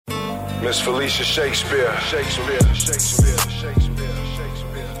Miss Felicia Shakespeare.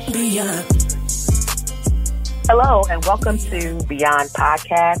 Beyond. Hello, and welcome to Beyond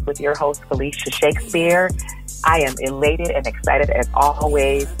Podcast with your host, Felicia Shakespeare. I am elated and excited as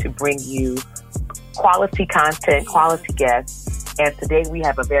always to bring you quality content, quality guests. And today we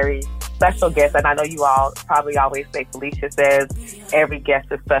have a very special guest. And I know you all probably always say Felicia says every guest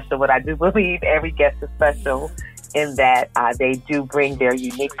is special, but I do believe every guest is special in that they do bring their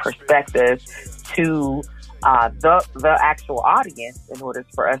unique perspective to the actual audience in order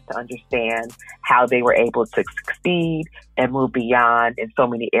for us to understand how they were able to succeed and move beyond in so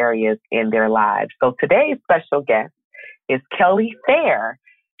many areas in their lives. So today's special guest is Kelly Fair.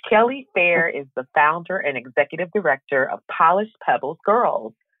 Kelly Fair is the founder and executive director of Polished Pebbles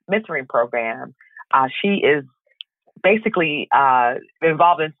Girls Mentoring Program. She is basically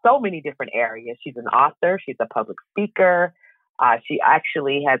involved in so many different areas. She's an author. She's a public speaker. She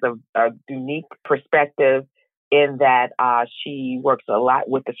actually has a unique perspective in that she works a lot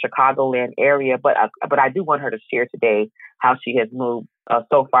with the Chicagoland area. But I do want her to share today how she has moved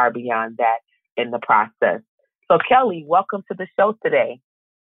so far beyond that in the process. So Kelly, welcome to the show today.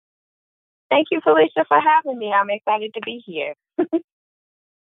 Thank you, Felicia, for having me. I'm excited to be here.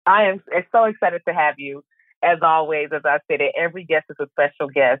 I am so excited to have you. As always, as I said, every guest is a special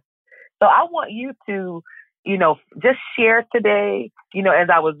guest. So I want you to, just share today, as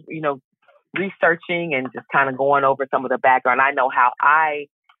I was, researching and just kind of going over some of the background. I know how I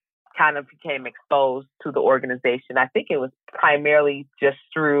kind of became exposed to the organization. I think it was primarily just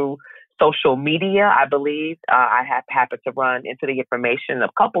through social media. I believe I happened to run into the information a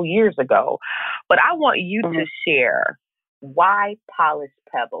couple years ago. But I want you to share why Polished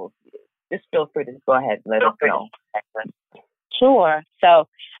Pebbles. Just feel free to go ahead and let us know. Sure. So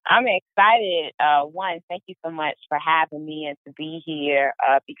I'm excited. One, thank you so much for having me and to be here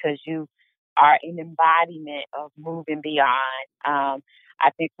because you are an embodiment of moving beyond. I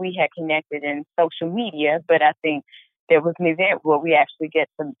think we had connected in social media, but I think there was an event where we actually get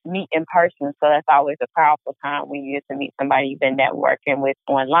to meet in person. So that's always a powerful time when you get to meet somebody you've been networking with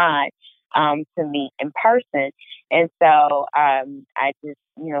online. To meet in person. And so I just,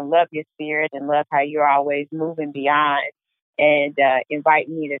 love your spirit and love how you're always moving beyond and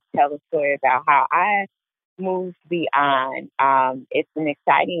inviting me to tell a story about how I moved beyond. It's an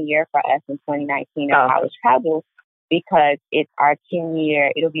exciting year for us in 2019 at Polished Pebbles because it's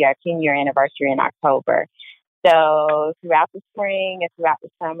it'll be our 10-year anniversary in October. So throughout the spring and throughout the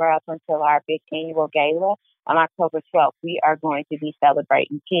summer up until our big annual gala on October 12th, we are going to be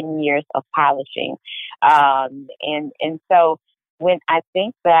celebrating 10 years of polishing. And so when I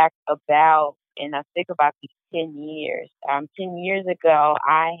think back about, and I think about these 10 years, 10 years ago,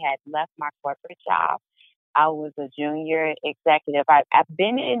 I had left my corporate job. I was a junior executive. I've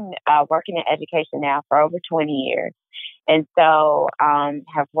been in working in education now for over 20 years. And so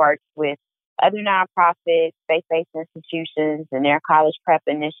have worked with other nonprofits, faith-based institutions, and their college prep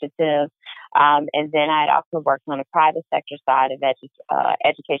initiatives. And then I had also worked on the private sector side of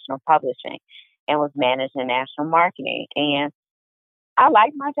educational publishing and was managing national marketing. And I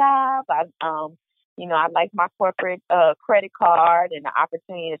like my job. I like my corporate credit card and the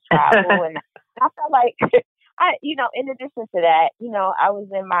opportunity to travel. And I felt like, in addition to that, I was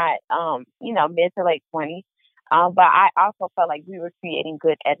in my, mid to late 20s. But I also felt like we were creating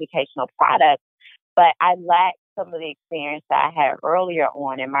good educational products, but I lacked some of the experience that I had earlier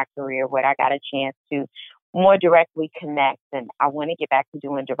on in my career where I got a chance to more directly connect. And I want to get back to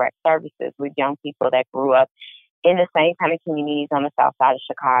doing direct services with young people that grew up in the same kind of communities on the south side of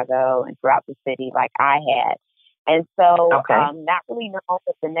Chicago and throughout the city like I had. And so not really know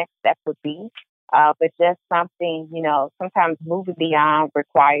what the next step would be. But just something, sometimes moving beyond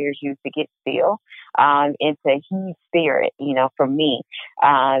requires you to get still and to heed spirit, for me.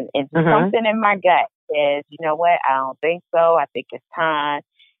 And something in my gut says, you know what, I don't think so. I think it's time.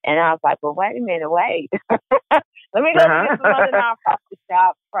 And I was like, well, wait a minute, wait. Let me go get some other nonprofit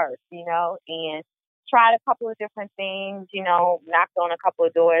job first, and tried a couple of different things, knocked on a couple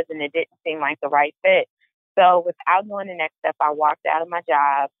of doors and it didn't seem like the right fit. So without knowing the next step, I walked out of my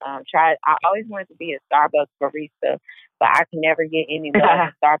job. I always wanted to be a Starbucks barista, but I could never get any love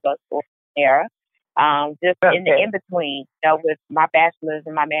in Starbucks era. In the in-between, with my bachelor's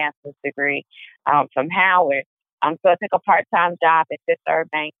and my master's degree from Howard. So I took a part-time job at Fifth Third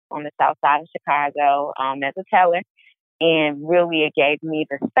Bank on the south side of Chicago as a teller. And really it gave me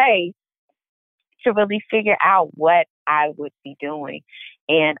the space to really figure out what I would be doing.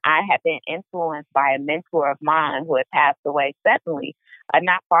 And I had been influenced by a mentor of mine who had passed away suddenly,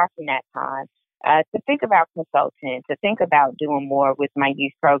 not far from that time. to think about consulting, to think about doing more with my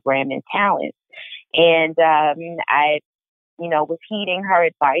youth program and talent. And I, was heeding her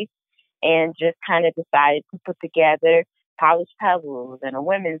advice and just kind of decided to put together College Pebbles and a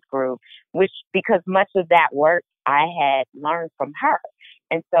women's group, which because much of that work I had learned from her.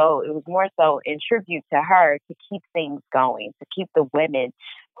 And so it was more so in tribute to her to keep things going, to keep the women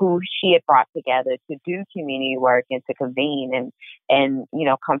who she had brought together to do community work and to convene and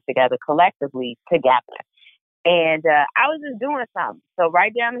come together collectively together. And I was just doing something. So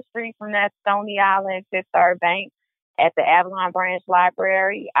right down the street from that Stony Island Fifth Third Bank at the Avalon Branch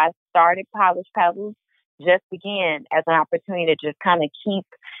Library, I started College Pebbles just again as an opportunity to just kind of keep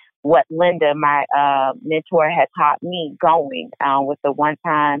what Linda, my mentor, had taught me going with the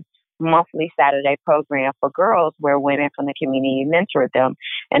one-time monthly Saturday program for girls where women from the community mentored them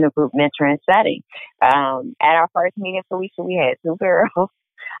in a group mentoring setting. At our first meeting, Felicia, we had two girls.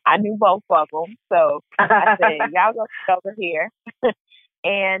 I knew both of them. So I said, y'all go sit over here.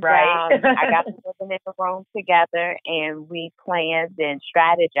 And right. I got them living in the room together, and we planned and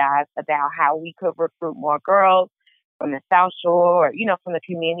strategized about how we could recruit more girls from the South Shore, or, from the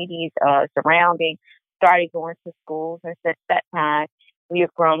communities surrounding, started going to schools. And since that time, we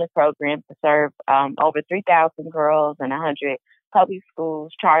have grown the program to serve over 3,000 girls in 100 public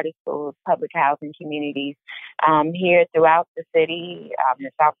schools, charter schools, public housing communities here throughout the city,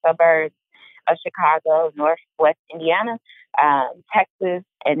 the south suburbs of Chicago, Northwest Indiana, Texas,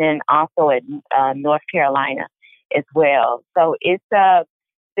 and then also in North Carolina as well. So it's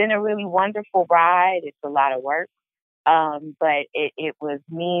been a really wonderful ride. It's a lot of work, but it was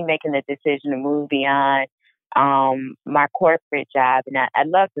me making the decision to move beyond my corporate job. And I'd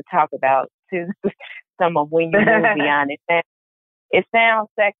love to talk about, too, some of when you move beyond it. It sounds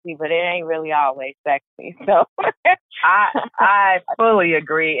sexy, but it ain't really always sexy. So I fully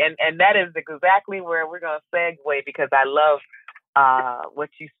agree, and that is exactly where we're going to segue, because I love what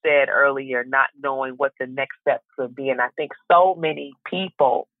you said earlier, not knowing what the next steps would be. And I think so many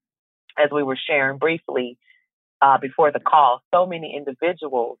people, as we were sharing briefly before the call, so many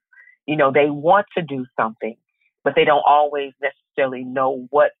individuals, they want to do something, but they don't always necessarily know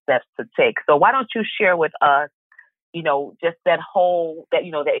what steps to take. So why don't you share with us, just that whole, that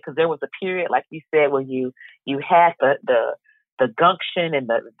because there was a period, like you said, where you had the gumption and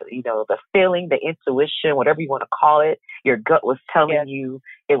the feeling, the intuition, whatever you want to call it, your gut was telling you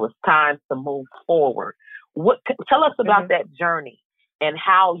it was time to move forward. Tell us about that journey and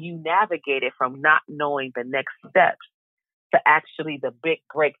how you navigated from not knowing the next steps to actually the big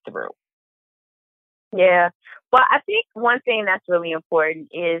breakthrough. Yeah. Well, I think one thing that's really important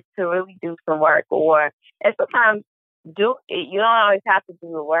is to really do some work, and sometimes you don't always have to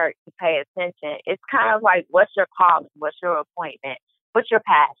do the work to pay attention. It's kind of like, what's your calling? What's your appointment? What's your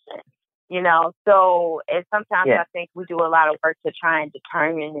passion? So, and sometimes I think we do a lot of work to try and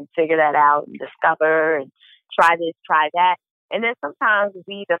determine and figure that out and discover and try this, try that. And then sometimes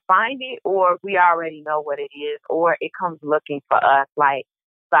we either find it or we already know what it is, or it comes looking for us like,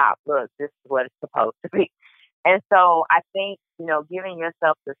 stop, look, this is what it's supposed to be. And so I think, giving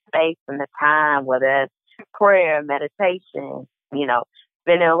yourself the space and the time, whether it's prayer, meditation,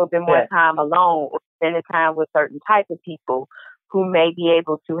 spending a little bit more time alone, or spending time with certain type of people who may be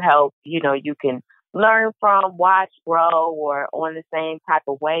able to help, you can learn from, watch, grow, or on the same type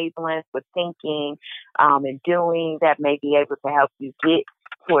of wavelength with thinking and doing, that may be able to help you get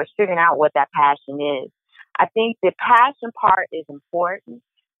towards figuring out what that passion is. I think the passion part is important,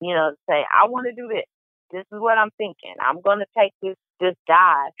 to say, I want to do this. This is what I'm thinking. I'm going to take this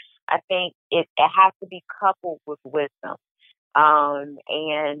dive. I think it has to be coupled with wisdom.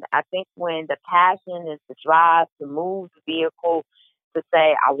 And I think when the passion is the drive to move the vehicle, to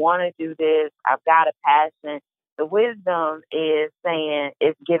say, I want to do this, I've got a passion, the wisdom is saying,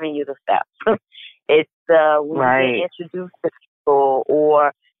 it's giving you the steps. It's when you get introduced to people,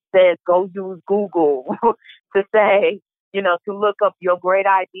 or says, go use Google to say, to look up your great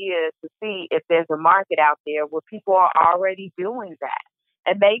ideas to see if there's a market out there where people are already doing that.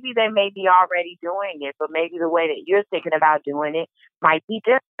 And maybe they may be already doing it, but maybe the way that you're thinking about doing it might be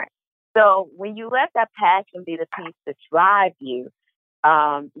different. So when you let that passion be the piece to drive you,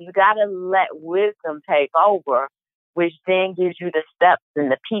 you got to let wisdom take over, which then gives you the steps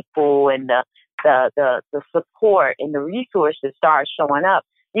and the people and the support and the resources start showing up.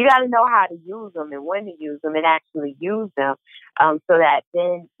 You got to know how to use them and when to use them and actually use them so that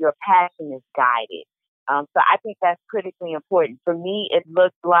then your passion is guided. So I think that's critically important. For me, it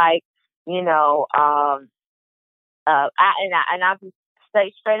looks like, I'll just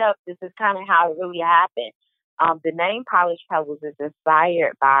say straight up, this is kind of how it really happened. The name Polished Pebbles is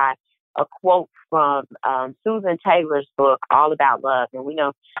inspired by a quote from Susan Taylor's book, All About Love. And we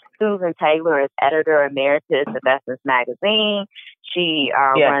know Susan Taylor is editor emeritus of Essence Magazine. She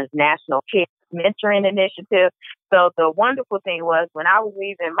runs National Kids Mentoring Initiative. So the wonderful thing was when I was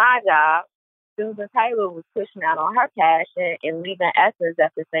leaving my job, Susan Taylor was pushing out on her passion and leaving Essence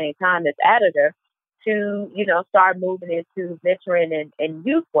at the same time as editor to, start moving into mentoring and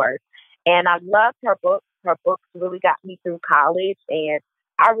youth work. And I loved her books. Her books really got me through college. And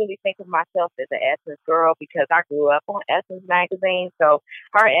I really think of myself as an Essence girl because I grew up on Essence magazine. So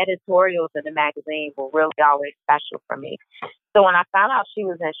her editorials in the magazine were really always special for me. So when I found out she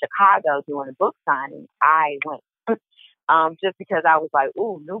was in Chicago doing a book signing, I went. Just because I was like,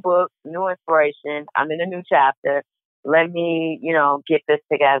 ooh, new book, new inspiration. I'm in a new chapter. Let me, get this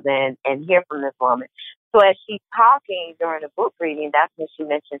together and hear from this woman. So as she's talking during the book reading, that's when she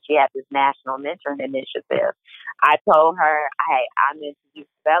mentioned she had this national mentoring initiative. I told her, hey, I'm into youth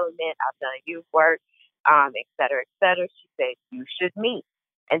development. I've done youth work, et cetera, et cetera. She said, you should meet.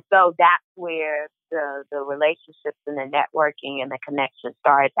 And so that's where the relationships and the networking and the connection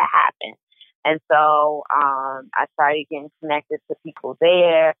started to happen. And so I started getting connected to people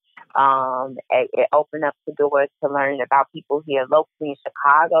there. It opened up the doors to learn about people here locally in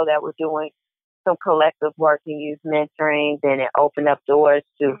Chicago that were doing some collective work in youth mentoring. Then it opened up doors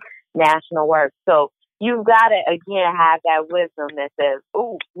to national work. So you've got to, again, have that wisdom that says,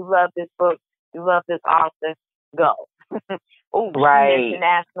 ooh, you love this book, you love this author, go. Ooh, right. She's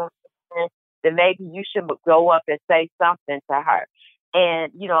international, then maybe you should go up and say something to her.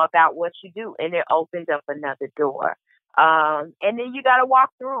 And, about what you do. And it opens up another door. And then you got to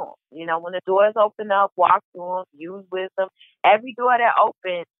walk through them. When the doors open up, walk through them, use wisdom. Every door that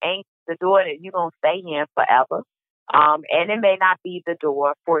opens ain't the door that you're going to stay in forever. And it may not be the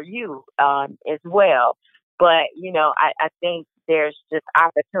door for you as well. But, I think there's just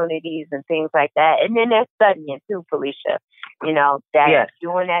opportunities and things like that. And then there's studying too, Felicia. During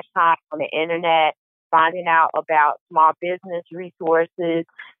that time on the internet, finding out about small business resources,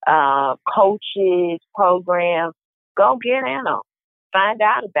 coaches, programs, go get in them. Find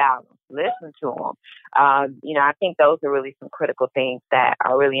out about them. Listen to them. I think those are really some critical things that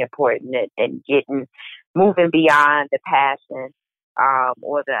are really important in moving beyond the passion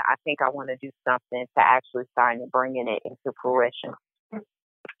or the I think I want to do something to actually starting and bringing it into fruition.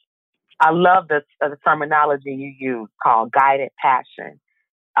 I love the terminology you use called guided passion.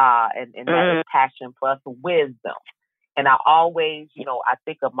 And that is passion plus wisdom. And I always, I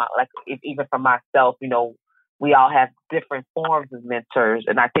think of even for myself, we all have different forms of mentors.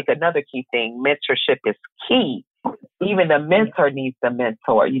 And I think another key thing, mentorship is key. Even the mentor needs a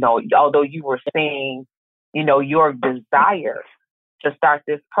mentor. Although you were saying, your desire to start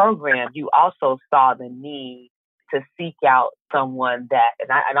this program, you also saw the need to seek out someone that,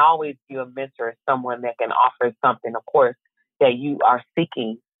 and I always view a mentor as someone that can offer something, of course, that you are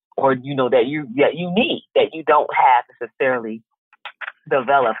seeking or that you need that you don't have necessarily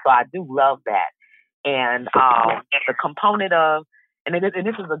developed. So I do love that. And the component of and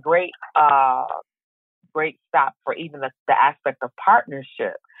this is a great stop for even the aspect of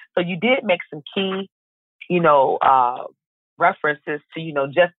partnership. So you did make some key references to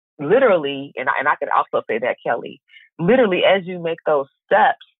just literally, and I could also say that, Kelly, literally as you make those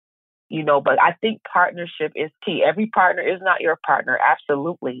steps. But I think partnership is key. Every partner is not your partner,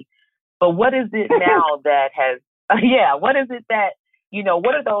 absolutely. But what is it now that has, what is it that,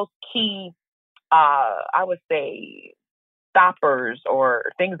 what are those key, I would say, stoppers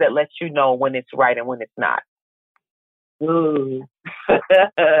or things that let you know when it's right and when it's not? Ooh.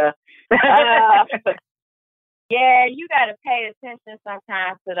 Yeah, you got to pay attention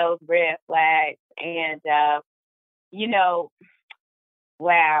sometimes to those red flags. And,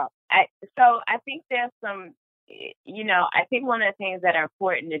 wow. I think there's some, I think one of the things that are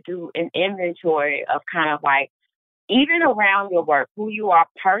important to do an inventory of kind of like, even around your work, who you are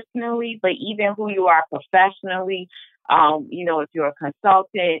personally, but even who you are professionally, if you're a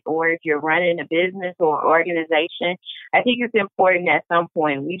consultant or if you're running a business or organization, I think it's important at some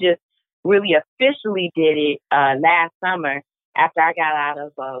point. We just really officially did it last summer after I got out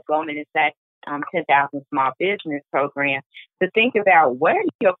of Goldman Sachs 10,000 Small Business Program to think about what are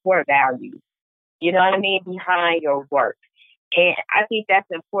your core values, you know what I mean, behind your work. And I think that's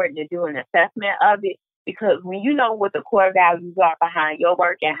important to do an assessment of it because when you know what the core values are behind your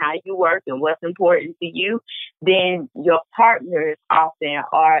work and how you work and what's important to you, then your partners often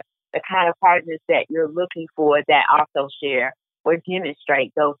are the kind of partners that you're looking for that also share or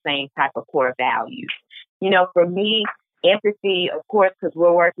demonstrate those same type of core values. For me, empathy, of course, because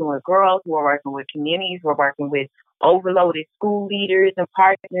we're working with girls, we're working with communities, we're working with overloaded school leaders and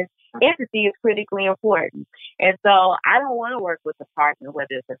partners. empathy is critically important. And so I don't want to work with a partner, whether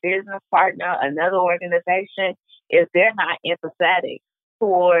it's a business partner, another organization, if they're not empathetic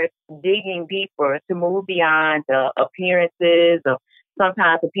towards digging deeper to move beyond the appearances of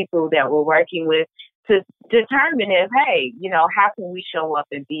sometimes the people that we're working with to determine if, hey, how can we show up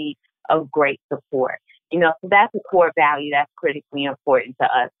and be of great support? So that's a core value that's critically important to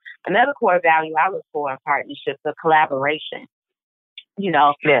us. Another core value I look for in partnerships is collaboration.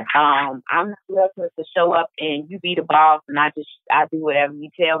 I'm not looking to show up and you be the boss and I do whatever you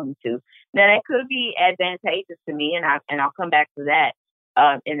tell me to. Now that could be advantageous to me, and I'll come back to that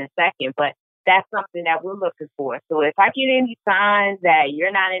in a second. But that's something that we're looking for. So if I get any signs that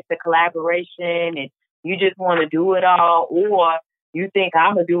you're not into collaboration and you just want to do it all, or you think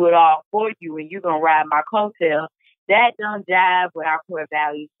I'm gonna do it all for you and you're gonna ride my coattails, that don't jive with our core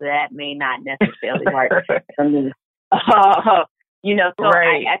values. So that may not necessarily work for me. So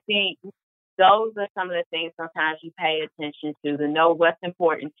right. I think those are some of the things sometimes you pay attention to know what's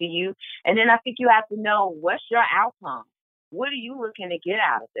important to you. And then I think you have to know what's your outcome. What are you looking to get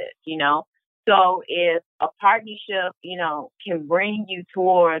out of this, So if a partnership, can bring you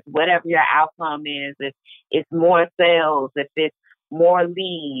towards whatever your outcome is, if it's more sales, if it's more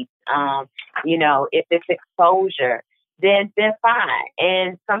leads, if it's exposure, then fine.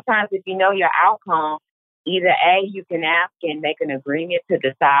 And sometimes if you know your outcome, either A, you can ask and make an agreement to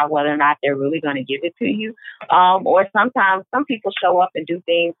decide whether or not they're really going to give it to you. Or sometimes some people show up and do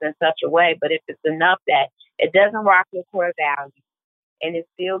things in such a way, but if it's enough that it doesn't rock your core values and it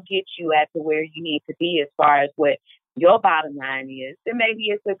still gets you at to where you need to be as far as what your bottom line is, then maybe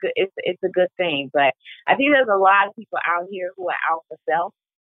it's a good thing. But I think there's a lot of people out here who are out for self,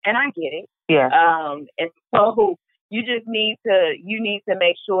 and I get it. Yeah. And so you just need to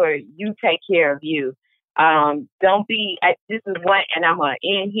make sure you take care of you. Don't be, this is what, and I'm going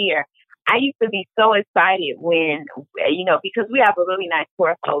to end here. I used to be so excited when, because we have a really nice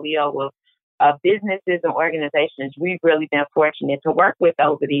portfolio of businesses and organizations we've really been fortunate to work with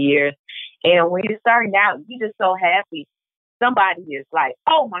over the years. And when you're starting out, you're just so happy. Somebody is like,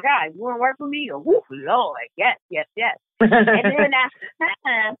 oh my God, you want to work with me? Or, woof, Lord, yes. And then after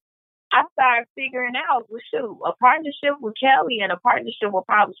time, I started figuring out, well, shoot, a partnership with Kelly and a partnership with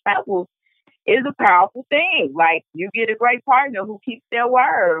Pebbles is a powerful thing. Like, you get a great partner who keeps their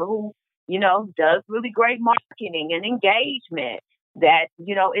word, who, does really great marketing and engagement that,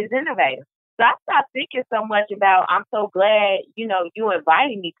 is innovative. So I stopped thinking so much about, I'm so glad, you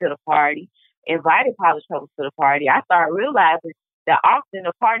invited me to the party, invited Polished Pebbles to the party. I started realizing that often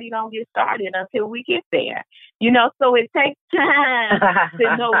the party don't get started until we get there. So it takes time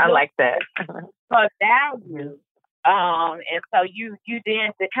to know I like that. value. And so you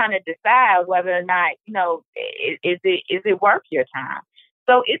then to kind of decide whether or not, is it worth your time?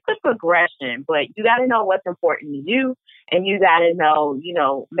 So it's a progression, but you got to know what's important to you, and you got to know,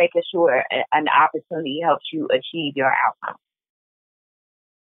 making sure an opportunity helps you achieve your outcome.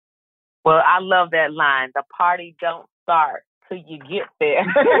 Well, I love that line. The party don't start till you get there.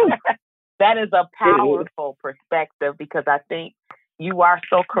 That is a powerful perspective, because I think you are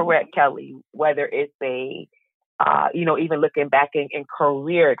so correct, Kelly, whether it's even looking back in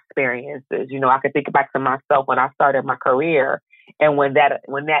career experiences, I could think back to myself when I started my career, and when that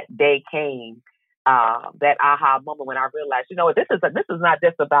day came, that aha moment when I realized, this is not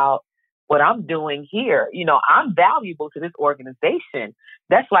just about what I'm doing here. I'm valuable to this organization.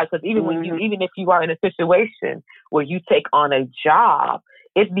 That's like, because even if you are in a situation where you take on a job,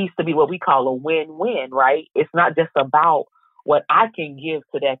 it needs to be what we call a win-win, right? It's not just about what I can give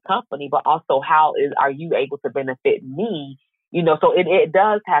to that company, but also are you able to benefit me? So it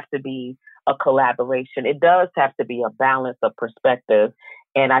does have to be a collaboration. It does have to be a balance of perspective.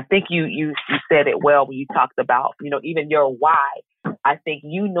 And I think you said it well when you talked about, even your why. I think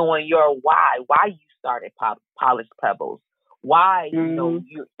knowing your why you started Polished Pebbles, why,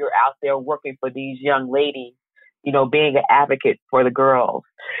 you're out there working for these young ladies, being an advocate for the girls,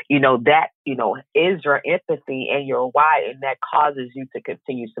 that, is your empathy and your why, and that causes you to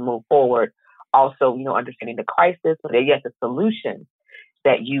continue to move forward. Also, understanding the crisis, but yet the solution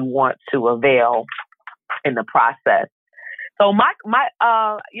that you want to avail in the process. So I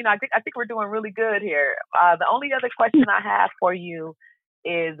think we're doing really good here. The only other question I have for you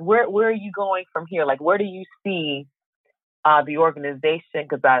is where are you going from here? Like, where do you see the organization?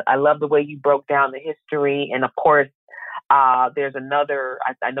 Because I love the way you broke down the history, and of course, there's another.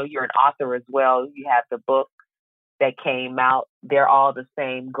 I know you're an author as well. You have the book that came out. They're All the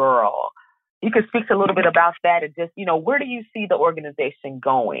Same Girl. You could speak a little bit about that, and just where do you see the organization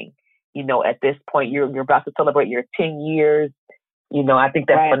going? At this point, you're about to celebrate your 10 years I think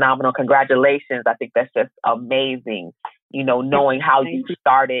that's phenomenal. Congratulations. I think that's just amazing. Knowing how you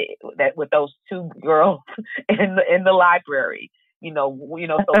started that with those two girls in the library.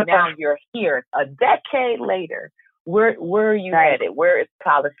 So now you're here a decade later. Where are you headed? Where is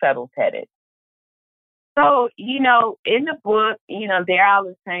College Pebbles headed? So, in the book, they're all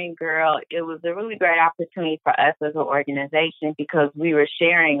the same girl. It was a really great opportunity for us as an organization because we were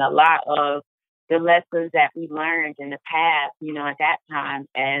sharing a lot of the lessons that we learned in the past, at that time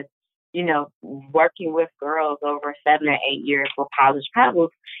as, working with girls over 7 or 8 years for College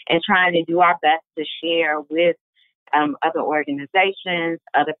Pebbles and trying to do our best to share with other organizations,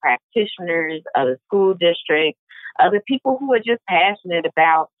 other practitioners, other school districts, other people who are just passionate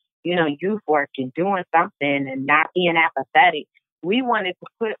about youth work and doing something and not being apathetic. We wanted to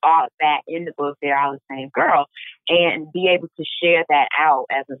put all of that in the book, They're All the Same Girl, and be able to share that out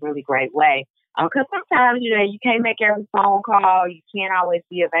as a really great way. Because sometimes, you can't make every phone call. You can't always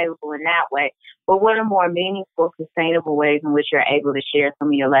be available in that way. But what are more meaningful, sustainable ways in which you're able to share some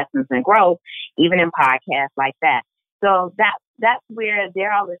of your lessons and growth, even in podcasts like that? So that's where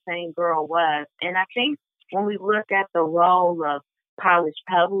They're All the Same Girl was. And I think when we look at the role of College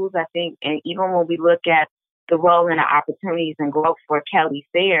Pebbles, I think, and even when we look at the role and the opportunities and growth for Kelly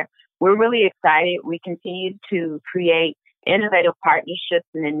Fair, we're really excited. We continue to create innovative partnerships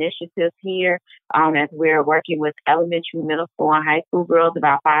and initiatives here as we're working with elementary, middle school, and high school girls,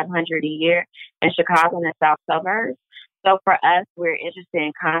 about 500 a year in Chicago and the South Suburbs. So for us, we're interested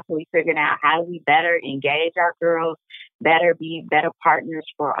in constantly figuring out how do we better engage our girls, be better partners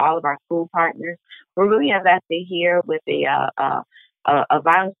for all of our school partners. We're really invested here with a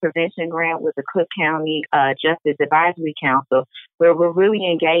violence prevention grant with the Cook County Justice Advisory Council, where we're really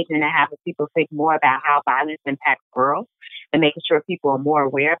engaging and having people think more about how violence impacts girls and making sure people are more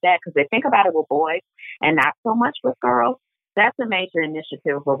aware of that because they think about it with boys and not so much with girls. That's a major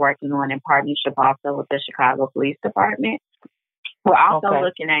initiative we're working on in partnership also with the Chicago Police Department. We're also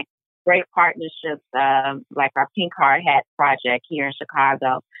looking at great partnerships like our Pink Hard Hat project here in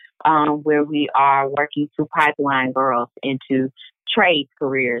Chicago, where we are working to pipeline girls into trade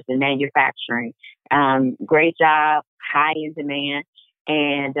careers and manufacturing. Great job, high in demand,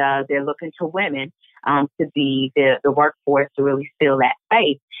 and they're looking to women to be the workforce to really fill that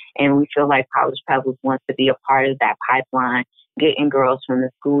space. And we feel like College Pebbles wants to be a part of that pipeline, getting girls from the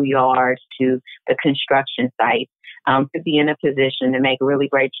schoolyards to the construction sites to be in a position to make really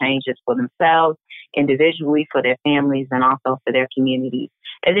great changes for themselves, individually, for their families, and also for their communities.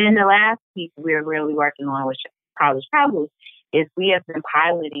 And then the last piece we're really working on with College Pebbles is we have been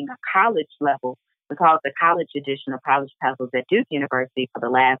piloting a college level. We call it the college edition of College Pebbles at Duke University for the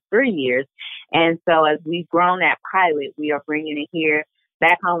last 3 years. And so as we've grown that pilot, we are bringing it here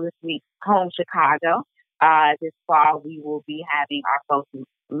back home this week, home Chicago. This fall, we will be having our first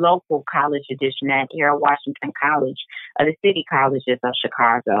local college edition at Harold Washington College, the City Colleges of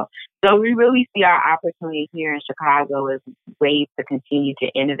Chicago. So we really see our opportunity here in Chicago as ways to continue to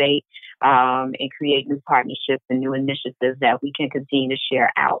innovate and create new partnerships and new initiatives that we can continue to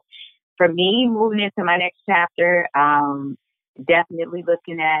share out. For me, moving into my next chapter, definitely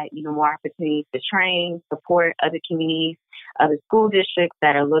looking at, more opportunities to train, support other communities, other school districts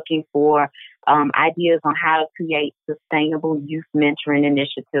that are looking for ideas on how to create sustainable youth mentoring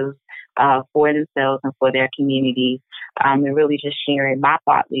initiatives for themselves and for their communities. And really just sharing my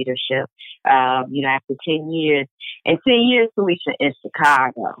thought leadership, after 10 years. And 10 years, Felicia, in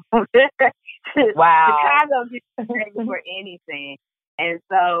Chicago. Wow. Chicago gets ready for anything. And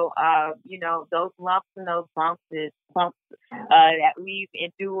so, those lumps and those bumps that we've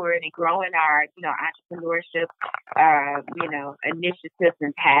endured and growing our, entrepreneurship, initiatives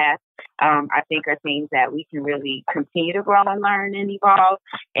and paths, I think are things that we can really continue to grow and learn and evolve.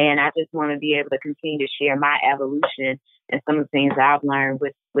 And I just want to be able to continue to share my evolution and some of the things I've learned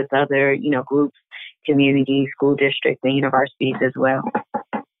with other, groups, communities, school districts, and universities as well.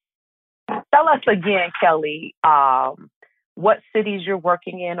 Tell us again, Kelly, what cities you're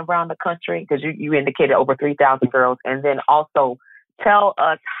working in around the country, because you indicated over 3,000 girls, and then also tell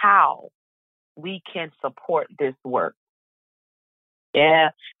us how we can support this work. Yeah,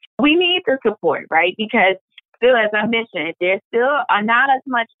 we need the support, right? Because still, as I mentioned, there still are not as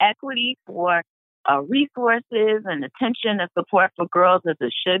much equity for resources and attention and support for girls as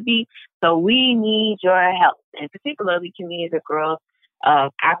it should be. So we need your help, and particularly communities of girls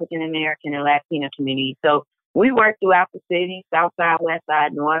of African American and Latino communities. So we work throughout the city, South Side, West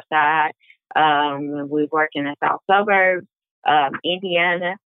Side, North Side. We work in the South Suburbs,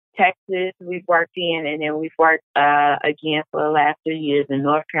 Indiana, Texas we've worked in, and then we've worked again for the last 3 years in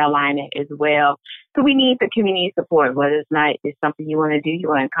North Carolina as well. So we need the community support, whether it's something you want to do, you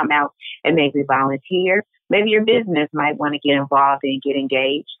want to come out and maybe volunteer. Maybe your business might want to get involved and get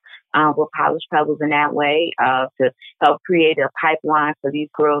engaged with Polished Pebbles in that way to help create a pipeline for these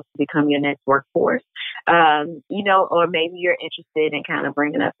girls to become your next workforce. Or maybe you're interested in kind of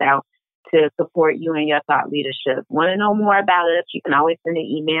bringing us out to support you in your thought leadership. Want to know more about us? You can always send an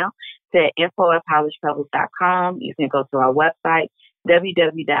email to info@polishedpebbles.com. You can go to our website,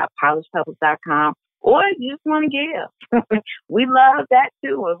 www.polishedpebbles.com, or you just want to give. We love that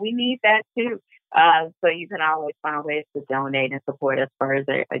too, and we need that too. So you can always find ways to donate and support us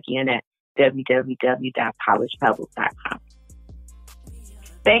further, again, at www.polishedpebbles.com.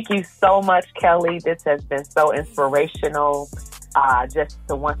 Thank you so much, Kelly. This has been so inspirational. Just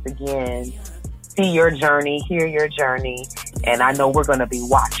to once again see your journey, hear your journey, and I know we're going to be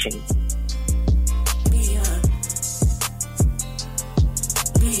watching.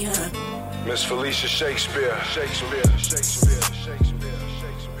 Miss Felicia Shakespeare.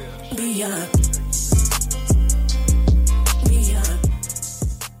 Beyond.